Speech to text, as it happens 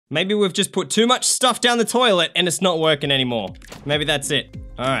Maybe we've just put too much stuff down the toilet and it's not working anymore. Maybe that's it.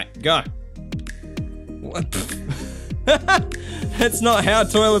 All right, go. What? That's not how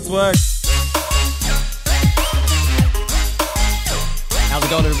toilets work. How's it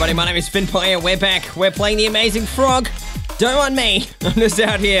going, everybody? My name is Fynnpire. We're back. We're playing the Amazing Frog. Don't mind me. I'm just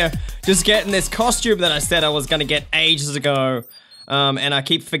out here, just getting this costume that I said I was gonna get ages ago. And I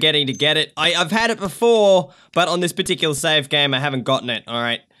keep forgetting to get it. I've had it before, but on this particular save game, I haven't gotten it, all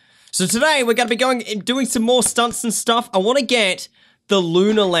right? So today, we're gonna be going and doing some more stunts and stuff. I wanna get the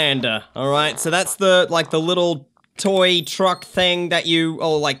lunar lander, all right? So that's the, like, the little toy truck thing that you,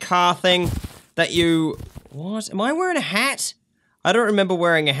 or like car thing that you, what? Am I wearing a hat? I don't remember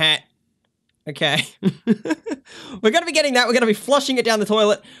wearing a hat. Okay. We're gonna be getting that. We're gonna be flushing it down the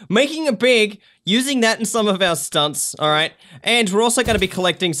toilet, making it big, using that in some of our stunts, all right? And we're also gonna be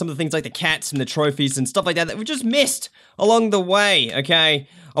collecting some of the things like the cats and the trophies and stuff like that that we just missed along the way, okay?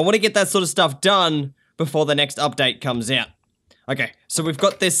 I want to get that sort of stuff done before the next update comes out. Okay, so we've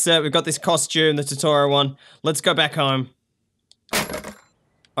got this costume, the tutorial one. Let's go back home.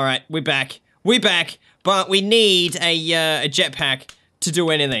 All right, we're back. We're back, but we need a jetpack to do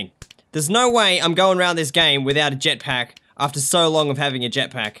anything. There's no way I'm going around this game without a jetpack after so long of having a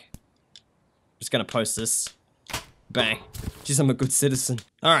jetpack. Just gonna post this. Bang. Jeez, I'm a good citizen.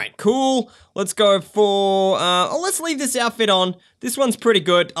 All right, cool. Let's go for, let's leave this outfit on. This one's pretty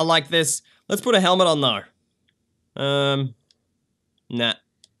good. I like this. Let's put a helmet on though. Nah.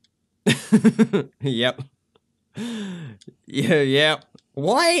 Yep. Yeah.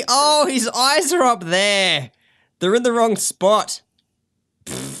 Why? Oh, his eyes are up there. They're in the wrong spot.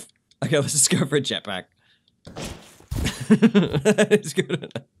 Pfft. Okay, let's just go for a jetpack. It's good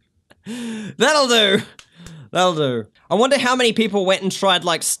enough. That'll do. That'll do. I wonder how many people went and tried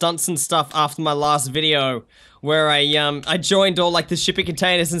like stunts and stuff after my last video where I joined all like the shipping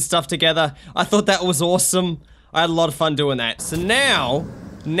containers and stuff together. I thought that was awesome. I had a lot of fun doing that. So now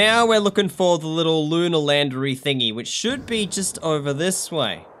we're looking for the little lunar landery thingy, which should be just over this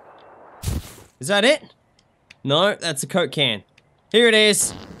way. Is that it? No, that's a Coke can. Here it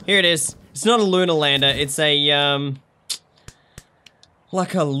is. Here it is. It's not a lunar lander. It's a,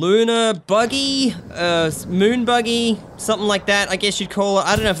 like a lunar buggy, moon buggy, something like that, I guess you'd call it.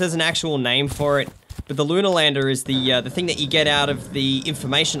 I don't know if there's an actual name for it, but the lunar lander is the thing that you get out of the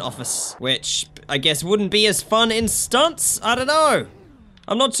information office, which I guess wouldn't be as fun in stunts. I don't know.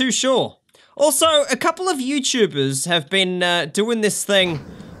 I'm not too sure. Also, a couple of YouTubers have been doing this thing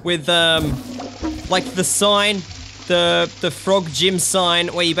with, like the sign, the frog gym sign,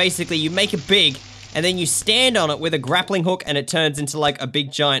 where you make it big, and then you stand on it with a grappling hook and it turns into like a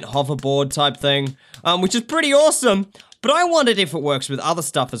big giant hoverboard type thing, which is pretty awesome, but I wondered if it works with other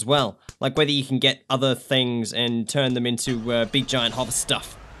stuff as well, like whether you can get other things and turn them into big giant hover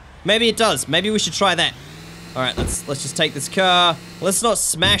stuff. Maybe it does. Maybe we should try that. All right, let's just take this car. Let's not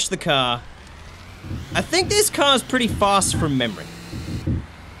smash the car. I think this car's pretty fast from memory.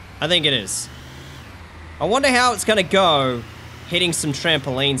 I think it is. I wonder how it's gonna go hitting some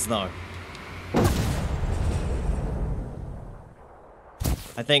trampolines though.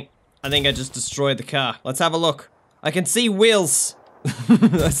 I think I just destroyed the car. Let's have a look. I can see wheels.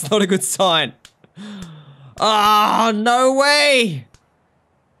 That's not a good sign. Oh, no way!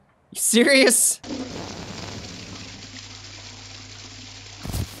 You serious?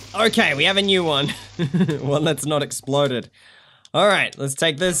 Okay, we have a new one. One that's not exploded. Alright, let's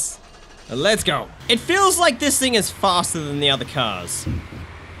take this. Let's go. It feels like this thing is faster than the other cars.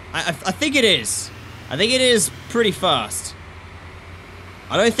 I think it is. I think it is pretty fast.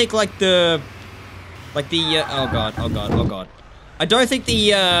 I don't think like the oh god. I don't think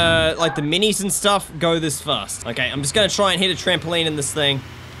the like the minis and stuff go this fast. Okay, I'm just gonna try and hit a trampoline in this thing.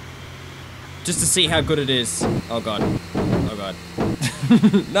 Just to see how good it is. Oh god. Oh god.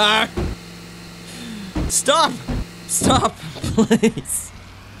 No! Stop! Stop, please.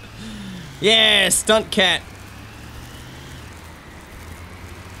 Yeah, stunt cat.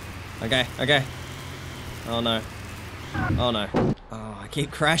 Okay. Oh no. Oh no. Oh, I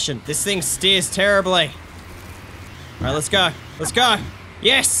keep crashing. This thing steers terribly. Alright, let's go. Let's go.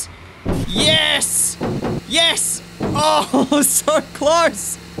 Yes! Yes! Yes! Oh, so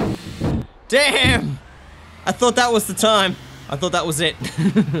close! Damn! I thought that was the time. I thought that was it.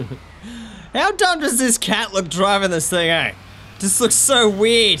 How dumb does this cat look driving this thing, eh? This looks so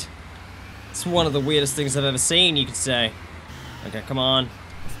weird. It's one of the weirdest things I've ever seen, you could say. Okay, come on.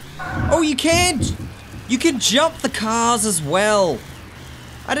 Oh, you can! You can jump the cars as well.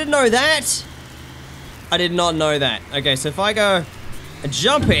 I didn't know that. I did not know that. Okay, so if I go and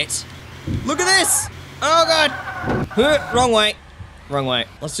jump it, look at this. Oh god. Wrong way. wrong way.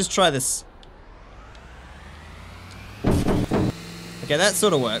 Let's just try this. Okay, that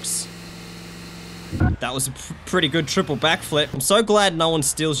sort of works. That was a pretty good triple backflip. I'm so glad no one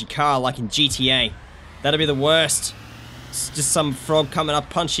steals your car like in GTA. That'd be the worst. It's just some frog coming up,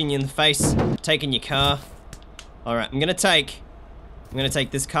 punching you in the face, taking your car. Alright, I'm gonna take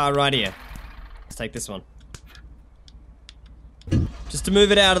this car right here. Let's take this one. Just to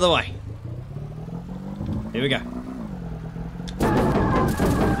move it out of the way. Here we go.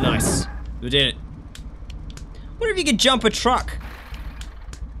 Nice. We did it. Wonder if you could jump a truck.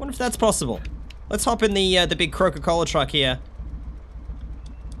 Wonder if that's possible. Let's hop in the big Coca-Cola truck here.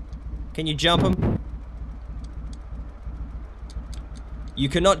 Can you jump them? You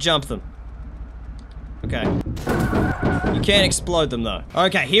cannot jump them. Okay. You can't explode them though.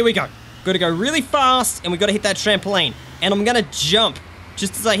 Okay, here we go. Gotta go really fast and we gotta hit that trampoline. And I'm gonna jump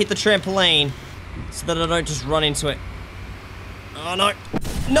just as I hit the trampoline so that I don't just run into it. Oh no.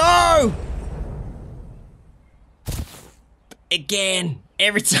 No! Again.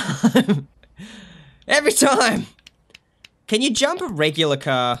 Every time. Every time. Can you jump a regular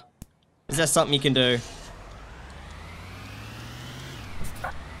car? Is that something you can do?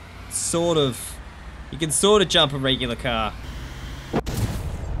 Sort of. You can sort of jump a regular car.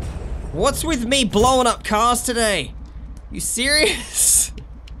 What's with me blowing up cars today? You serious?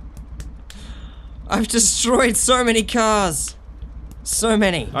 I've destroyed so many cars. So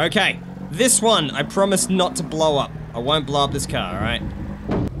many. Okay, this one I promise not to blow up. I won't blow up this car, alright?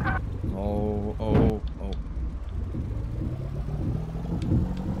 Oh, oh, oh.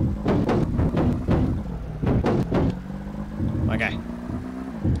 Okay.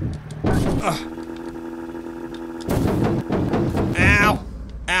 Ugh. Ow!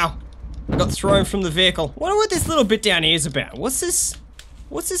 Ow! I got thrown from the vehicle. Wonder what this little bit down here is about. What's this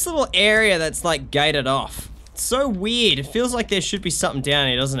little area that's like gated off? It's so weird. It feels like there should be something down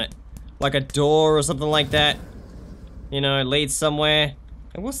here, doesn't it? Like a door or something like that. You know, leads somewhere.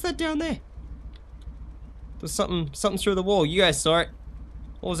 And what's that down there? There's something through the wall. You guys saw it.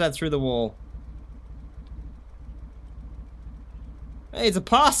 What was that through the wall? Hey, it's a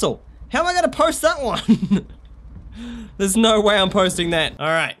parcel. How am I gonna post that one? There's no way I'm posting that.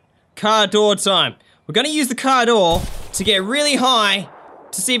 Alright, car door time. We're gonna use the car door to get really high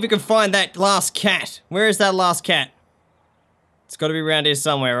to see if we can find that last cat. Where is that last cat? It's gotta be around here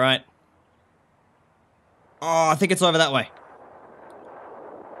somewhere, right? Oh, I think it's over that way.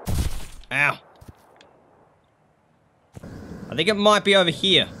 Ow. I think it might be over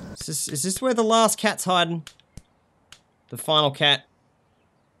here. Is this where the last cat's hiding? The final cat?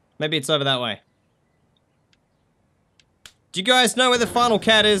 Maybe it's over that way. Do you guys know where the final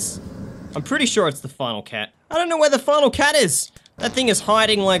cat is? I'm pretty sure it's the final cat. I don't know where the final cat is. That thing is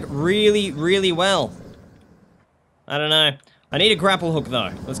hiding like really, really well. I don't know. I need a grapple hook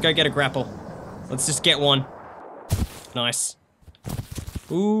though. Let's go get a grapple. Let's just get one. Nice.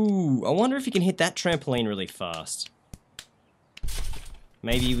 Ooh, I wonder if you can hit that trampoline really fast.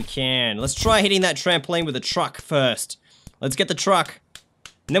 Maybe we can. Let's try hitting that trampoline with a truck first. Let's get the truck.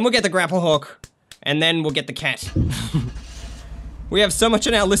 And then we'll get the grapple hook. And then we'll get the cat. We have so much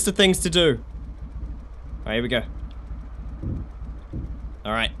on our list of things to do. Alright, here we go.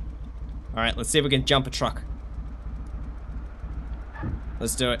 Alright. Alright, let's see if we can jump a truck.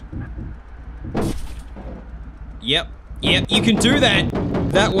 Let's do it. Yep. Yep, you can do that.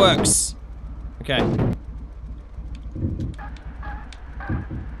 That works. Okay.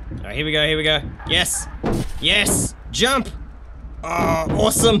 Alright, here we go, here we go. Yes. Yes. Jump. Oh,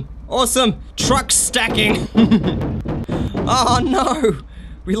 awesome. Awesome. Truck stacking. Oh no.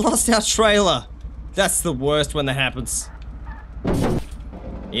 We lost our trailer. That's the worst when that happens.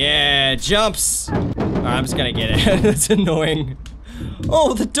 Yeah, jumps. Alright, I'm just gonna get it. That's annoying.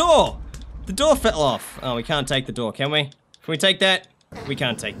 Oh, the door. The door fell off. Oh, we can't take the door, can we? Can we take that? We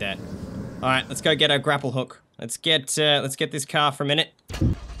can't take that. Alright, let's go get our grapple hook. Let's get this car for a minute.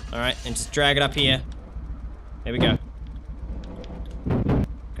 Alright, and just drag it up here. There we go.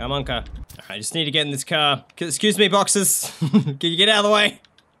 Come on, car. Alright, I just need to get in this car. Excuse me, boxes. Can you get out of the way?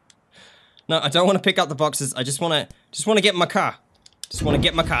 No, I don't want to pick up the boxes. I just want to get in my car. Just want to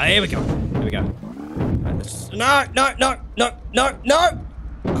get my car. Here we go. Here we go. Right, no, no, no, no, no, no!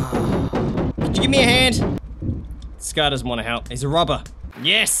 Oh, could you give me a hand? This guy doesn't want to help. He's a robber.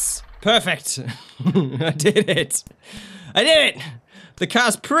 Yes! Perfect. I did it. I did it! The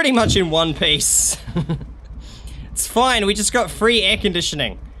car's pretty much in one piece. It's fine. We just got free air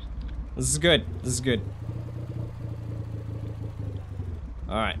conditioning. This is good. This is good.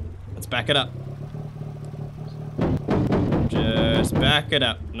 Alright. Let's back it up. Just back it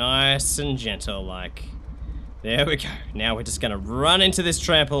up. Nice and gentle, like. There we go. Now we're just gonna run into this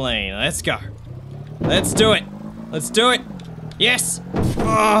trampoline. Let's go. Let's do it. Let's do it. Yes.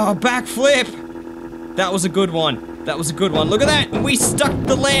 Oh, backflip. That was a good one. That was a good one. Look at that. We stuck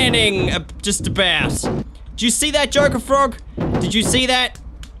the landing just about. Did you see that, Joker Frog? Did you see that?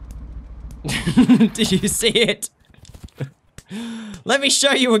 Did you see it? Let me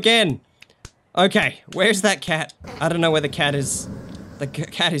show you again. Okay, where's that cat? I don't know where the cat is. The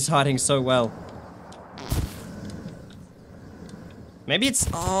cat is hiding so well. Maybe it's...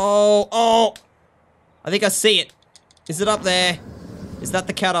 Oh! I think I see it. Is it up there? Is that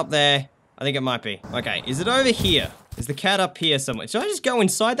the cat up there? I think it might be. Okay, is it over here? Is the cat up here somewhere? Should I just go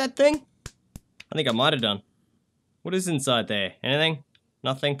inside that thing? I think I might have done. What is inside there? Anything?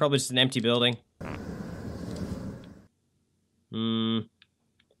 Nothing? Probably just an empty building.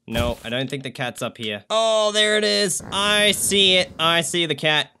 No, I don't think the cat's up here. Oh, there it is. I see it. I see the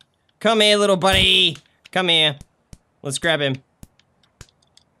cat. Come here, little buddy. Come here. Let's grab him.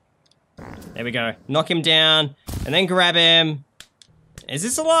 There we go. Knock him down, and then grab him. Is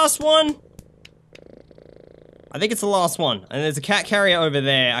this the last one? I think it's the last one. And there's a cat carrier over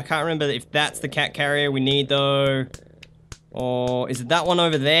there. I can't remember if that's the cat carrier we need, though. Or is it that one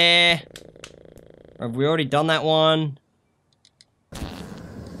over there? Or have we already done that one?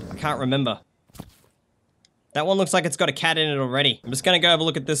 I can't remember. That one looks like it's got a cat in it already. I'm just gonna go have a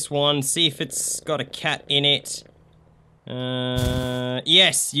look at this one, see if it's got a cat in it.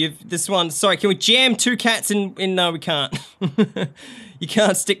 Yes, this one, sorry, can we jam 2 cats in, no, we can't. You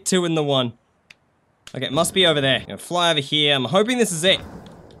can't stick 2 in the one. Okay, it must be over there. I'm gonna fly over here, I'm hoping this is it.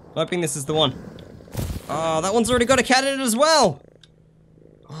 Hoping this is the one. Oh, that one's already got a cat in it as well.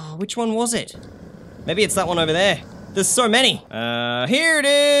 Oh, which one was it? Maybe it's that one over there. There's so many. Here it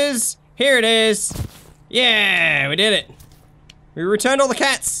is. Here it is. Yeah, we did it. We returned all the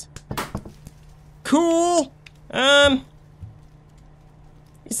cats. Cool.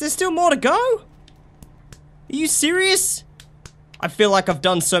 Is there still more to go? Are you serious? I feel like I've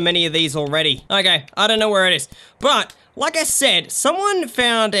done so many of these already. Okay, I don't know where it is. But, like I said, someone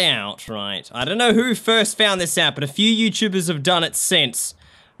found out, right? I don't know who first found this out, but a few YouTubers have done it since.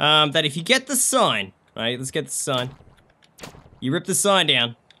 That if you get the sign, right? Let's get the sign. You rip the sign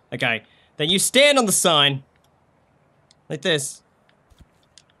down. Okay. Then you stand on the sign. Like this.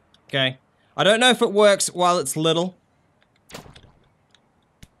 Okay. I don't know if it works while it's little.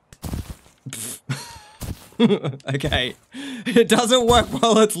 Okay. It doesn't work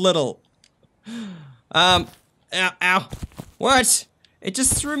while it's little. Ow, ow. What? It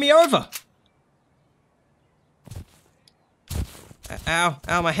just threw me over. Ow,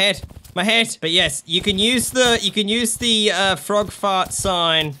 ow, my head. My head. But yes, you can use the frog fart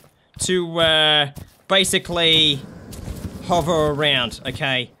sign to basically hover around,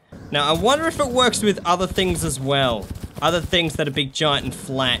 okay? Now, I wonder if it works with other things as well. Other things that are big, giant, and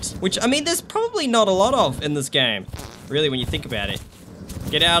flat. Which, I mean, there's probably not a lot of in this game. Really, when you think about it.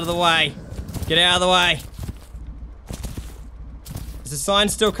 Get out of the way. Get out of the way. Is the sign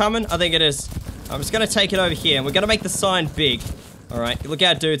still coming? I think it is. I'm just gonna take it over here, and we're gonna make the sign big. Alright, look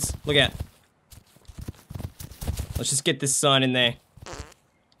out, dudes. Look out. Let's just get this sign in there.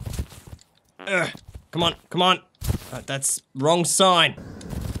 Ugh. Come on, come on. That's wrong sign.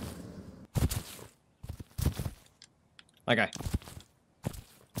 Okay.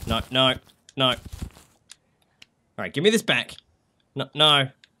 No, no, no. Alright, give me this back. No, no.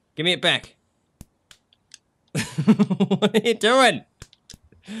 Give me it back. What are you doing?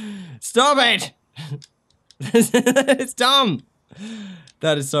 Stop it! It's dumb.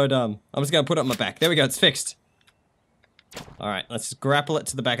 That is so dumb. I'm just gonna put it on my back. There we go, it's fixed. Alright, let's just grapple it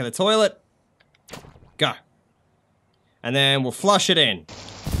to the back of the toilet. Go. And then we'll flush it in.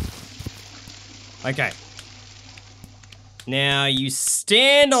 Okay. Now, you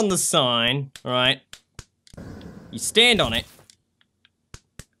stand on the sign, alright? You stand on it.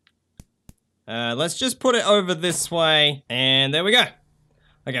 Let's just put it over this way, and there we go.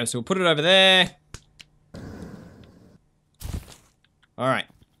 Okay, so we'll put it over there. Alright.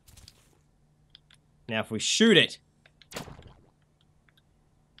 Now, if we shoot it.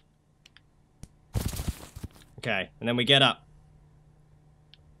 Okay, and then we get up.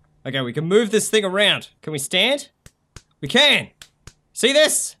 Okay, we can move this thing around. Can we stand? We can! See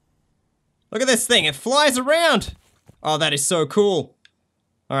this? Look at this thing, it flies around! Oh, that is so cool.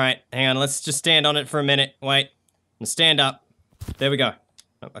 Alright, hang on, let's just stand on it for a minute. Wait, and stand up. There we go.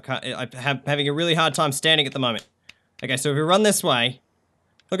 I'm having a really hard time standing at the moment. Okay, so if we run this way,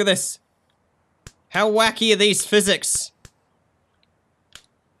 look at this. How wacky are these physics?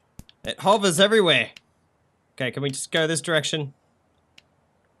 It hovers everywhere. Okay, can we just go this direction?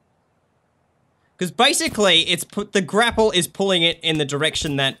 Because basically, the grapple is pulling it in the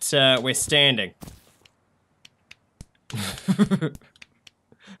direction that we're standing.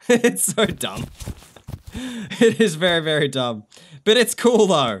 It's so dumb. It is very, very dumb. But it's cool,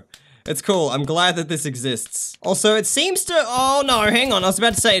 though. It's cool. I'm glad that this exists. Also, it seems to... Oh, no, hang on. I was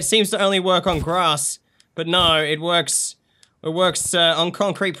about to say it seems to only work on grass. But no, it works... It works on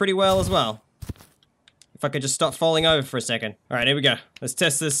concrete pretty well as well. If I could just stop falling over for a second. Alright, here we go. Let's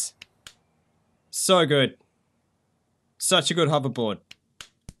test this. So good. Such a good hoverboard.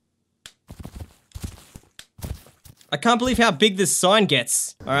 I can't believe how big this sign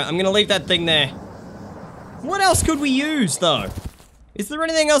gets. Alright, I'm gonna leave that thing there. What else could we use, though? Is there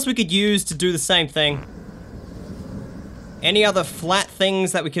anything else we could use to do the same thing? Any other flat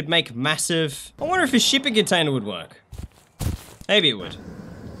things that we could make massive? I wonder if a shipping container would work. Maybe it would.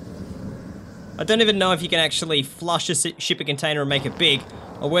 I don't even know if you can actually flush a shipping container and make it big,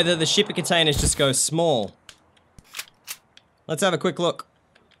 or whether the shipping containers just go small. Let's have a quick look.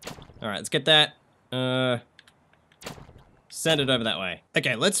 Alright, let's get that. Send it over that way.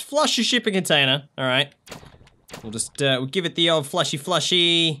 Okay, let's flush a shipping container. Alright. We'll just, we'll give it the old flushy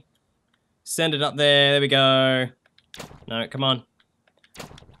flushy. Send it up there. There we go. No, come on.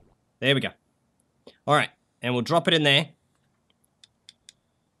 There we go. Alright, and we'll drop it in there.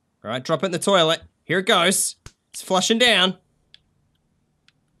 Alright, drop it in the toilet. Here it goes. It's flushing down.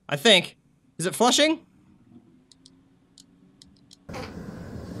 I think. Is it flushing?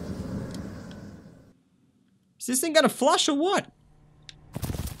 Is this thing gonna flush or what?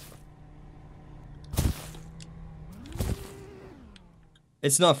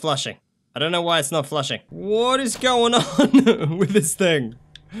 It's not flushing. I don't know why it's not flushing. What is going on with this thing?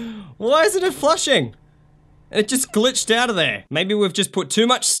 Why isn't it flushing? It just glitched out of there. Maybe we've just put too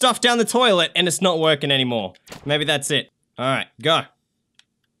much stuff down the toilet and it's not working anymore. Maybe that's it. Alright, go.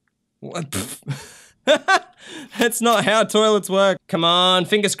 What? That's not how toilets work. Come on,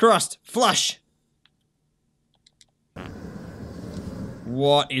 fingers crossed. Flush.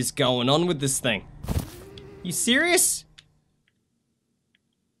 What is going on with this thing? You serious?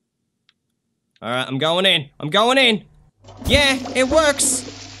 Alright, I'm going in. I'm going in. Yeah, it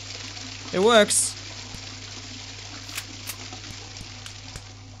works. It works.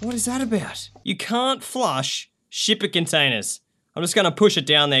 What is that about? You can't flush shipping containers. I'm just gonna push it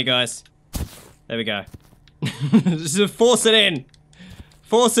down there, guys. There we go. Just force it in.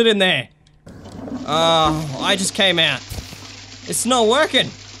 Force it in there. Oh, I just came out. It's not working.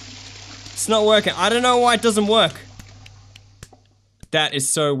 It's not working. I don't know why it doesn't work. That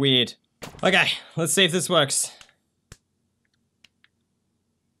is so weird. Okay, let's see if this works.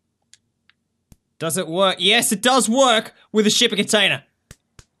 Does it work? Yes, it does work with a shipping container.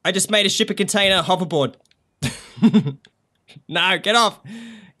 I just made a shipping container hoverboard. No, get off.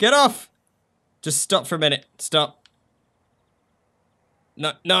 Get off. Just stop for a minute. Stop.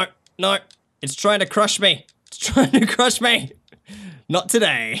 No, no, no. It's trying to crush me. It's trying to crush me. Not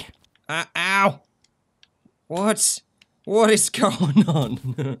today. Ow. What? What is going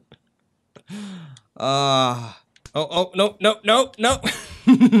on? Oh, no, no, no, no.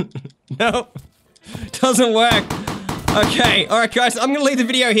 No. Doesn't work. Okay, alright guys, I'm gonna leave the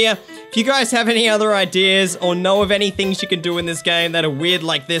video here. If you guys have any other ideas or know of any things you can do in this game that are weird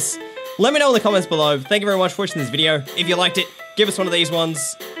like this, let me know in the comments below. Thank you very much for watching this video. If you liked it, give us one of these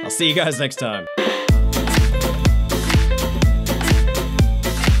ones. I'll see you guys next time.